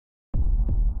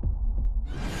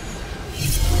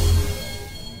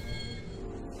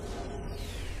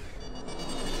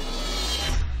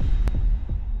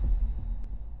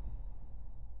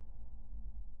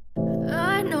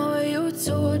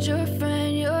told your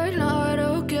friend you're not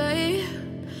okay?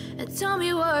 And tell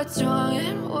me what's wrong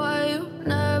and why you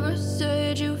never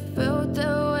said you felt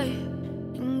that way.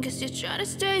 And guess you're trying to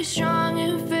stay strong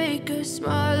and fake a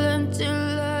smile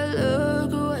until I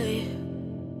look away.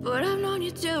 But I've known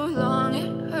you too long,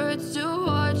 it hurts to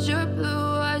watch your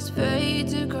blue eyes fade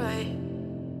to gray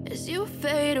as you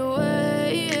fade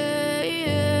away,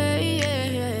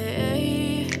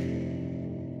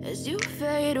 as you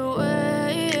fade away.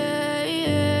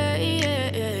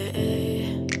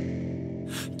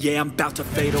 Yeah, I'm about to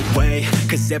fade away,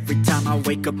 cause every time I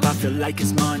wake up I feel like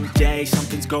it's Monday.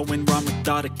 Something's going wrong with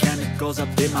all the chemicals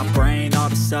up in my brain. All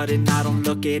of a sudden I don't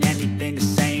look at anything the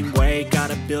same way.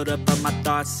 Got a buildup of my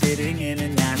thoughts sitting in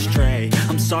an ashtray.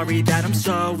 I'm sorry that I'm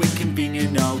so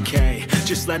inconvenient, okay?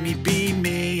 Just let me be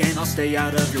me and I'll stay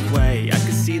out of your way. I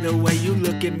can see the way you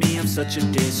look at me, I'm such a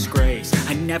disgrace.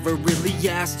 I never really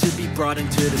asked to be brought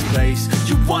into this place.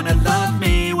 You wanna love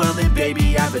me? Well then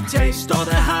baby I have a taste. All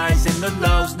the highs and the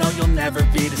lows, no you'll never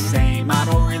be the same. I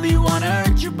don't really wanna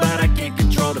hurt you but I can't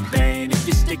control the pain. If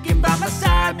you're sticking by my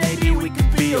side maybe we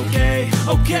could be okay.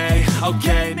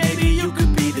 Okay, maybe you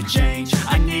could be the change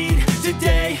I need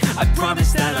today. I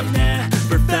promise that I've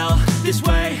never felt this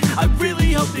way. I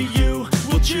really hope that you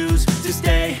will choose to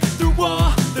stay through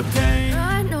all the pain.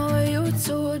 I know you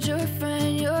told your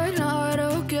friend you're not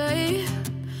okay.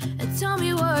 And tell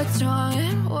me what's wrong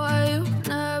and why you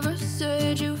never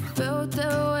said you felt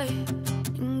that way.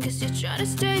 And guess you're trying to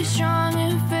stay strong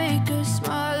and fake a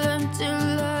smile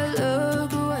until I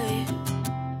look away.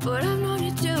 But I've known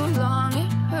you too long,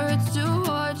 it hurts to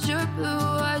watch your blue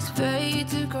eyes fade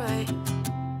to gray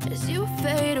as you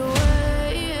fade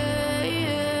away,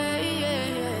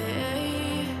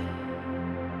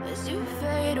 as you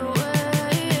fade away,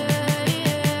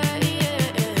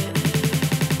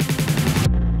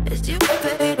 as you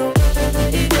fade away.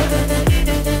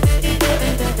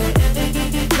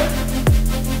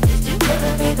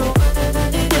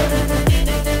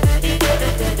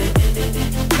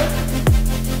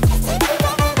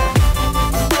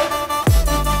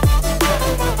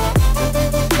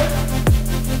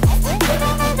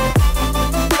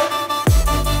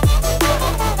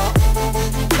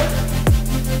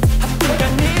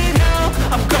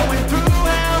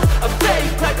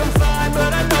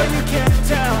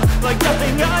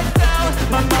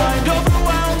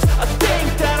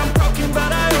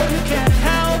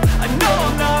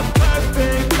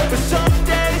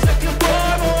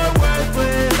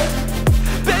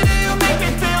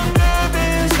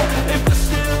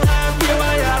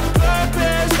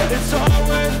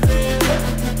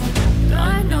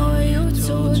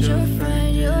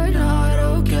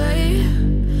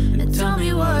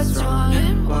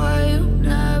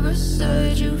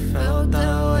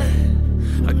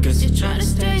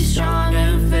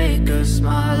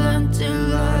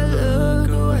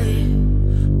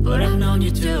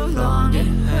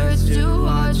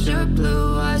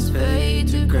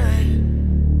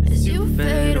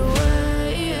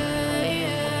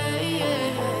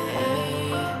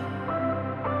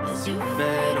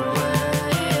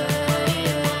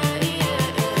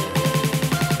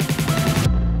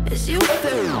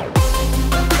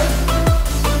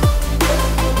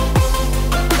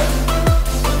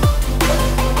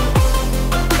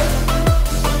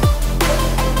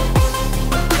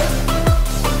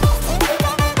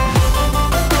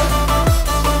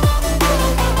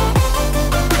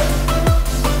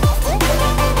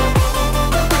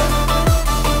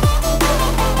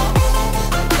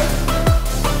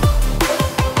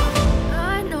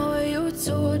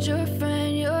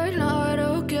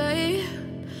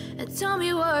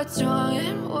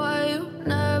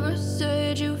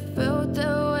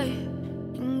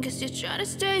 Trying to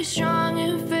stay strong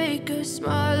and fake a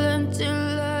smile until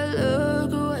I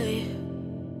look away.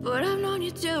 But I've known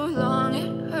you too long,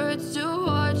 it hurts to